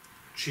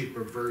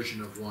cheaper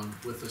version of one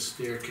with a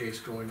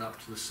staircase going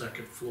up to the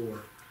second floor.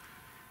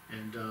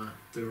 And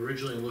they're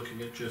originally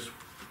looking at just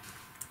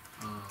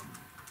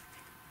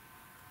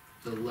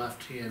the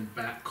left-hand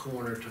back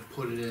corner to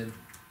put it in,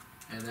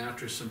 and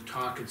after some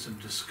talk and some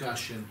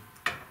discussion,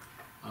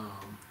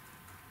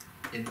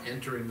 in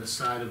entering the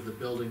side of the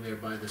building there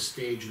by the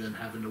stage, and then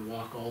having to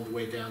walk all the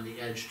way down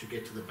the edge to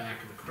get to the back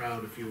of the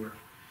crowd if you were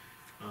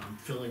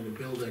filling the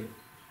building,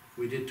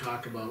 we did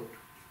talk about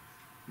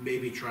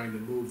maybe trying to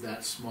move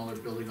that smaller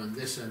building on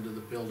this end of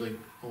the building,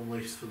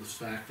 only for the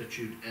fact that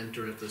you'd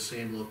enter at the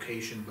same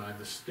location by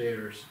the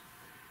stairs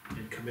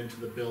and come into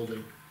the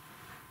building.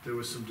 There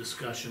was some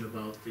discussion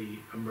about the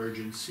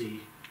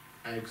emergency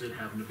exit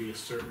having to be a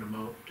certain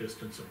amount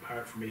distance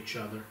apart from each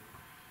other.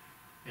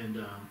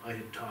 And I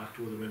had talked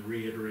with them and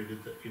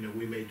reiterated that,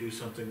 we may do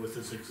something with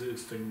this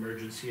existing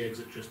emergency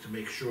exit just to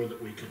make sure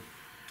that we could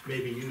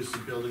maybe use the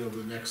building over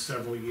the next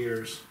several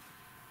years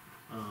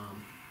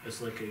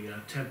as like a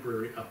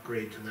temporary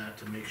upgrade to that,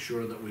 to make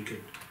sure that we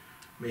could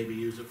maybe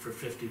use it for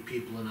 50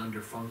 people and under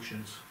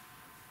functions.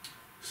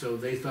 So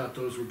they thought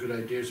those were good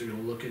ideas, they're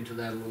gonna look into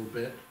that a little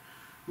bit.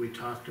 We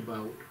talked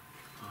about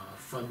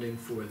funding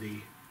for the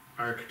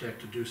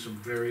architect to do some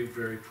very,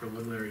 very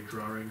preliminary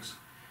drawings,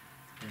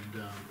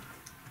 and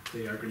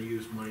they are gonna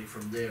use money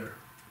from their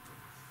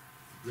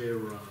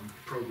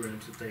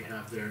programs that they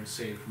have there and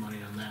save money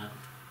on that.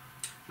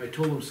 I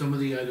told them some of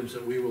the items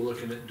that we were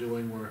looking at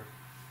doing were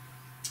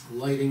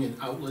lighting and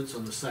outlets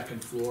on the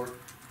second floor,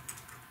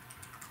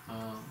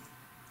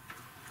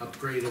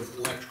 upgrade of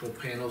electrical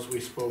panels we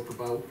spoke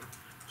about,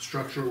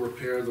 structural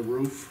repair of the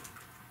roof,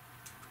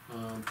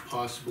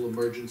 possible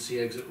emergency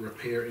exit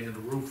repair and a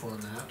roof on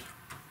that,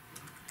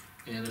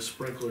 and a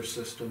sprinkler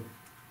system,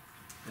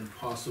 and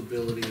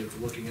possibility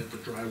of looking at the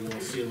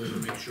drywall ceiling to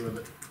make sure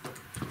that,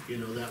 you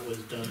know, that was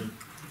done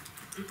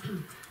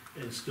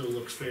and still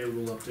looks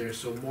favorable up there.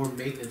 So more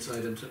maintenance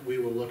items that we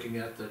were looking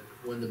at, that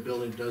when the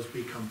building does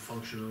become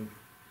functional,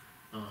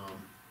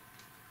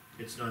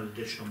 it's not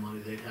additional money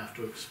they'd have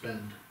to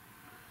expend.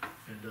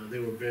 And they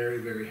were very,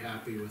 very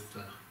happy with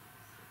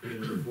you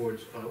know, the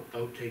board's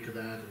outtake of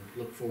that, and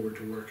look forward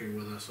to working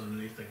with us on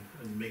anything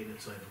and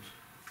maintenance items.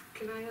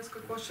 Can I ask a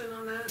question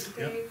on that,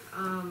 Yep.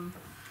 Dave?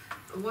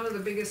 One of the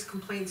biggest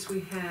complaints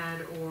we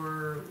had,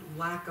 or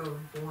lack of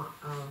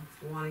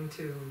wanting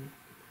to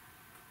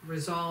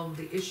resolve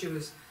the issue,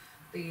 is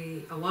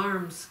the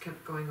alarms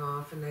kept going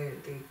off, and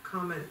the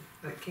comment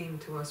that came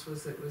to us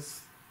was it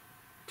was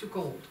too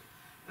cold.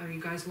 Are you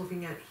guys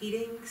looking at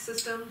heating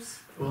systems?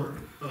 Well,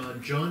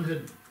 John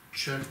had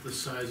checked the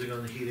sizing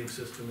on the heating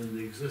system, and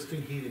the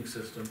existing heating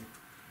system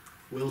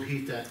will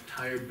heat that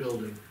entire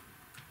building,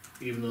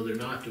 even though they're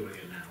not doing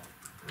it now.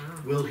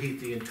 Oh. Will heat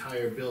the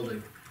entire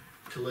building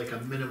to like a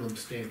minimum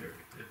standard.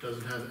 It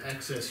doesn't have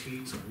excess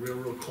heat, some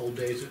real cold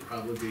days it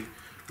probably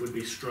would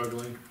be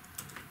struggling.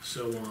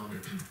 So,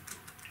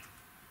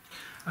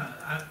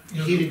 You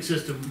know, heating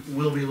system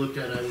will be looked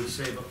at, I would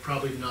say, but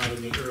probably not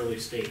in the early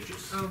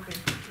stages. Okay.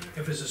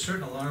 if there's a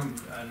certain alarm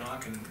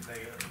knocking,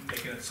 they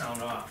making it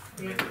sound off,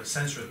 I mean, Yeah. the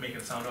sensor is making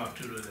it sound off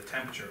due to the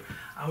temperature,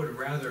 I would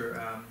rather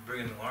bring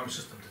in an alarm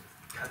system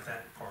to cut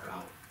that part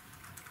out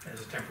as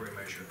a temporary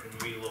measure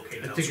and relocate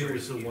it I elsewhere. think it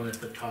was the one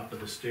at the top of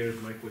the stairs,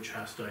 Mike, which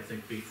has to, I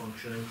think, be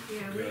functioning.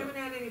 Yeah, we Yeah. haven't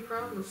had any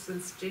problems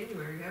since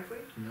January, have we?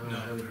 No, No.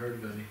 I haven't heard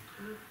of any.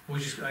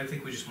 I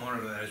think we just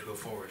monitor that as we go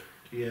forward.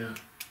 Yeah,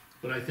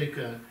 but I think,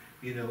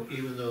 you know,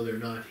 even though they're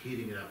not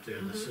heating it up there,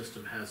 the Mhm.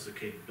 system has the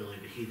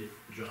capability to heat it.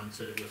 John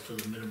said it was to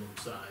the minimum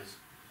size.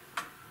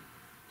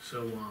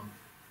 So,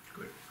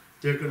 Good.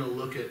 they're gonna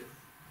look at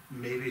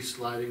maybe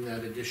sliding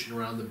that addition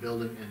around the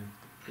building, and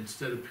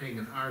instead of paying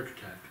an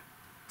architect,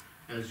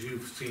 as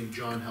you've seen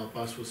John help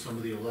us with some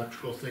of the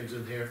electrical things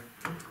in here,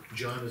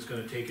 John is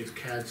gonna take his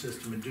CAD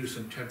system and do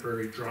some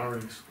temporary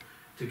drawings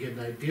to get an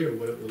idea of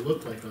what it will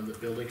look like on the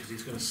building, cause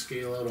he's gonna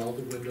scale out all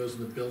the windows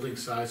and the building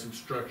size and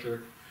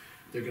structure.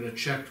 They're gonna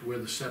check where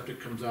the septic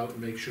comes out and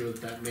make sure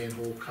that that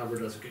manhole cover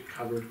doesn't get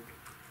covered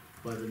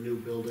by the new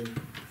building.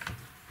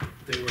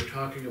 They were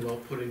talking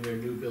about putting their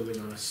new building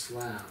on a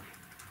slab,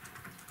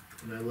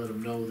 and I let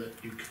them know that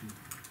you can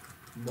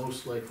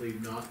most likely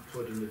not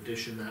put an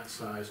addition that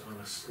size on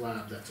a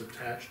slab that's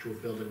attached to a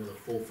building with a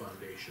full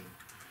foundation.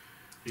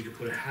 You can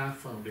put a half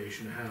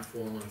foundation, a half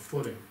wall, and a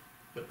footing,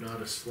 but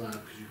not a slab,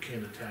 because you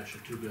can't attach the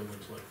two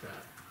buildings like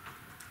that.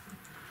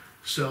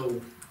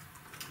 So,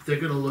 they're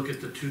gonna look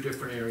at the two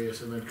different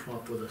areas and then come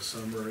up with a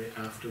summary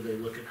after they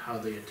look at how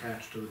they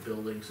attach to the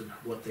buildings and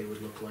what they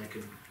would look like.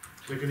 And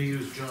they're gonna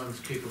use John's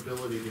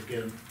capability to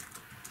get them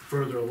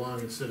further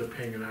along instead of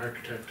paying an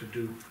architect to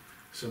do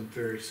some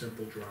very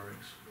simple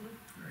drawings.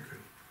 Very good.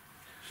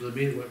 So the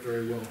meeting went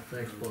very well,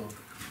 thanks Bob.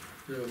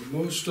 Yeah,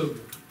 most of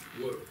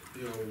what,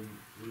 you know,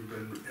 we've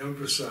been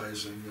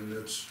emphasizing, and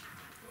it's,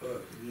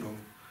 you know,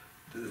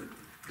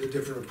 the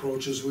different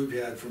approaches we've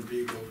had from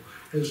people,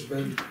 has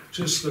been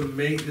just the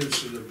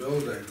maintenance of the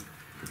building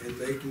and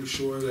making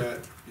sure that,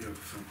 you know,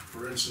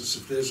 for instance,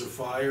 if there's a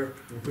fire,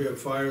 we have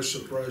fire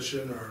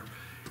suppression,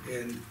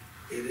 and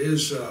it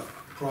is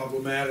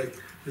problematic,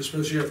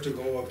 especially if you have to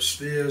go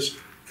upstairs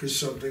because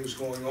something's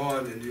going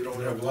on and you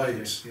don't have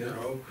lights, you Yeah.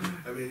 know?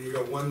 I mean, you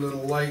got one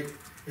little light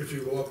if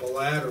you go up a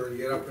ladder and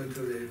get up into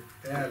the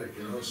attic,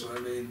 you know, so I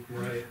mean,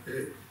 Right.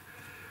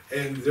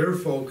 and their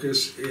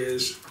focus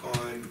is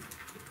on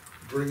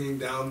bringing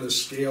down the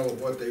scale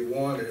of what they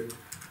wanted,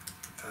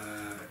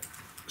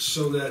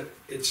 so that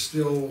it's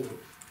still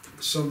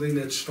something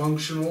that's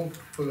functional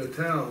for the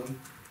town,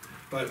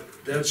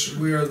 but that's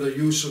where the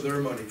use of their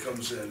money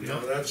comes in, you know,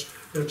 Yeah.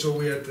 that's what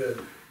we had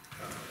to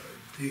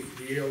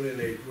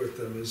delineate with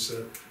them, is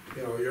that,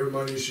 you know, your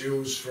money's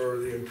used for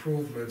the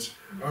improvements,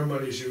 our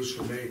money's used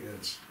for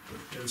maintenance.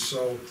 And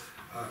so,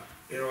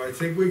 you know, I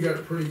think we got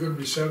a pretty good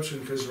reception,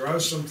 because there are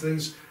some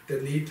things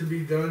that need to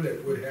be done,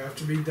 that would have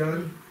to be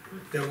done,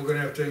 that we're gonna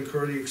have to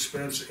incur the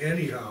expense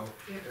anyhow.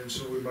 Yeah. And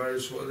so we might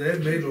as well, they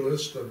had made a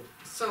list of,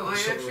 So I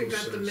Some of actually those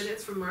got the things.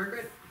 minutes from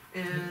Margaret,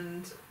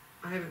 and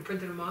I haven't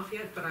printed them off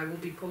yet, but I will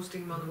be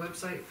posting them on the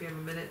website if you have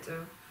a minute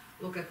to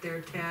look at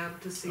their tab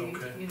to see,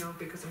 Okay. you know,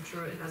 because I'm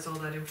sure it has all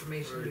that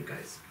information you Right.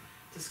 guys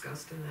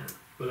discussed in that.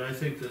 But I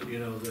think that, you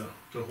know,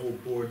 the whole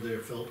board there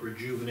felt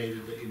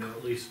rejuvenated that, you know,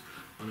 at least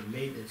on the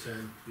maintenance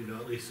end, you know,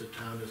 at least the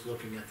town is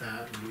looking at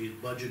that, and we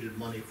had budgeted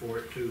money for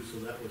it too, so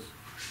that was,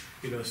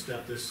 you know, a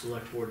step this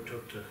select board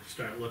took to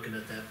start looking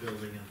at that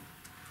building and,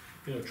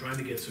 you know, trying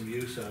to get some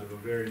use out of a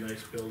very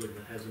nice building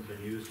that hasn't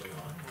been used a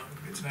lot. Well,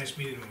 it's a nice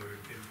meeting room,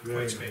 we're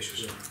Very quite nice,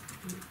 spacious.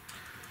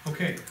 yeah.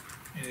 Okay,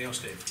 anything else,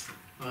 Dave?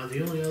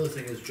 The only other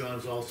thing is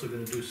John's also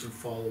gonna do some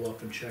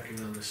follow-up and checking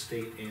on the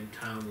state and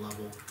town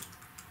level.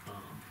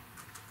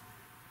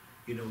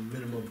 You know,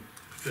 minimum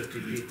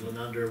 50 people and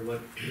under, what,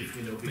 if,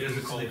 you know, because Minimum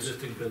it's an codes.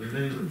 existing building,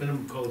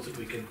 minimum codes that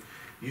we can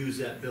use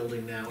that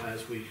building now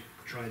as we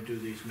try and do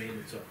these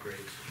maintenance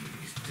upgrades.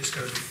 You just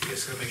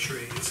gotta make sure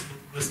it's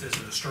listed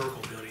as a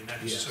historical building,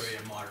 not Yes. necessarily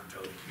a modern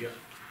building, Yeah.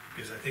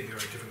 because I think there are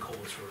different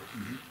codes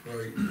for,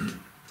 Right.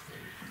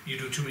 you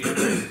do too many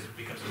upgrades, it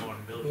becomes a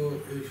modern building.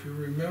 Well, if you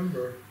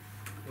remember,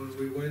 when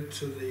we went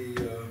to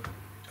the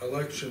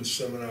election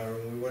seminar,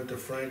 and we went to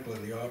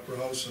Franklin, the Opera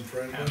House in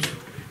Franklin,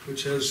 Absolutely.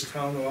 which has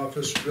town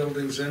office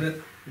buildings in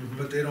it,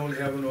 but they don't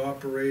have an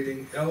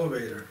operating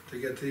elevator to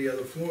get to the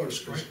other floors,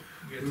 'cause Right.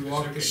 You get we the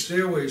walked the staircase.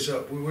 stairways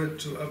up, we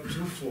went up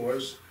 2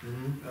 floors,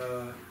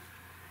 Mhm.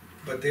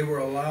 but they were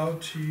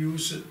allowed to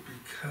use it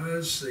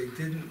because they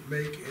didn't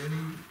make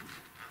any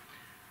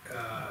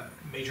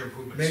Major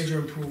improvements. major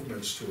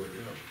improvements to it,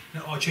 you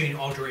know. No, or change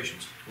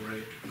alterations.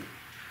 Right.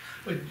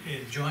 But,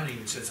 and John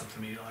even said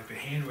something to me, like the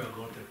handrail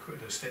going to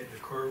the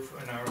curve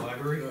in our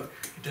library, Yeah.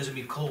 it doesn't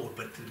meet code,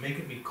 but to make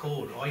it meet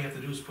code, all you have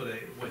to do is put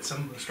what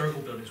some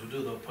historical buildings will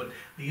do, they'll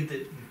leave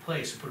it in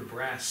place and put a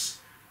brass,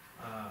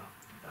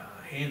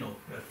 handle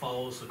that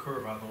follows the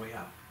curve all the way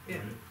out. Yeah,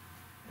 Right.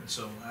 And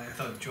so I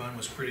thought John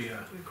was pretty,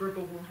 a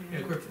grippable yeah,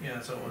 handle. yeah,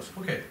 that's all it was,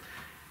 okay.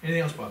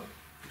 Anything else, Bob?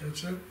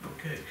 That's it.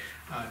 Okay,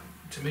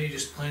 to me,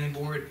 just planning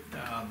board,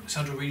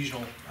 Central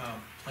Regional,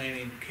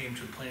 Planning came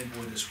to the planning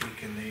board this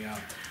week, and they,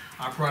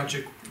 our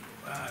project,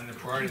 on the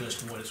priority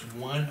list was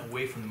one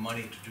away from the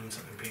money to doing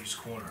something in Page's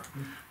Corner.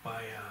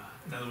 By,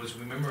 in other words,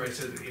 remember I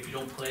said, if you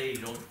don't play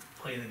in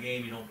the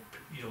game, you don't,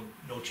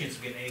 no chance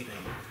of getting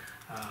anything.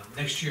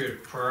 Next year,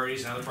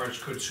 priorities and other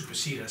projects could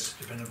supersede us,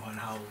 depending upon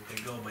how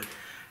they go, but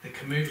the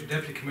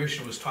deputy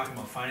commissioner was talking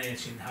about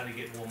financing, how to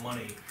get more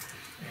money.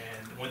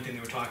 And one thing they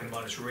were talking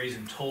about is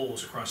raising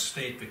tolls across the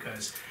state,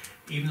 because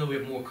even though we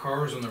have more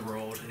cars on the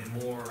road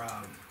and more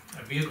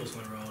vehicles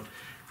on the road,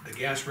 the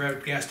gas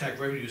tax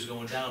revenue is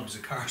going down because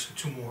the cars are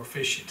too more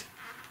efficient.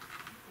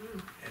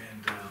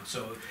 And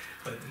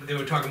but they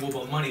were talking more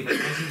about money, but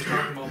as he was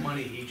talking about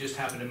money, he just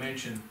happened to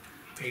mention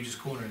Page's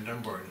Corner in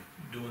Dunbarton,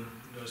 doing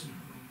those,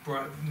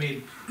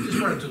 made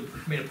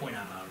a point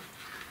out of it.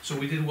 So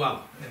we did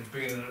well, and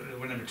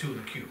we're number 2 in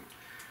the queue.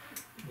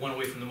 One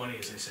away from the money,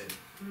 as I said.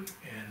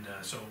 And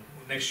so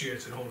next year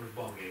it's a whole new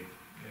ballgame,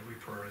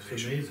 It's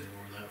reprioritization. amazing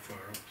we're that far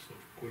up so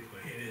quickly.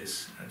 It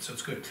is, and so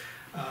it's good.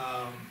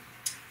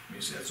 Let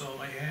me see, that's all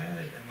I had.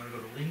 I'm gonna go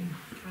to Lean.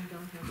 I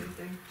don't have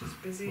anything,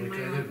 just busy in Like,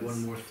 my I office. had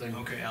one more thing.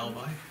 Okay,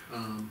 alibi.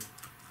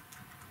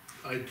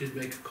 I did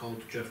make a call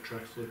to Jeff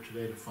Trexler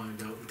today to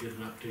find out and get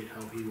an update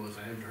how he was.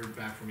 I haven't heard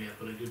back from him yet,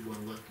 but I did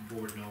wanna let the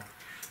board know.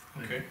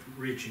 I'm Okay.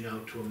 reaching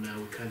out to him now,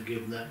 we kinda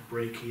gave him that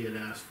break he had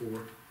asked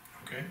for,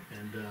 Okay,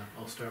 and,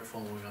 I'll start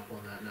following up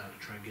on that now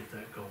to try and get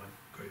that going.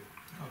 good.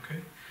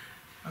 Okay.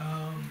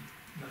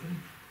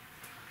 Nothing?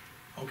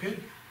 Okay,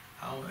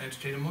 I'll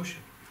entertain a motion.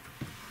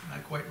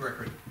 Not quite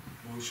record.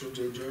 Motion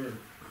to adjourn.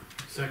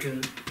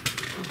 Second.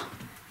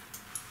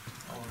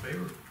 All in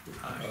favor?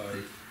 Aye.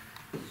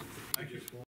 Aye. Thank you.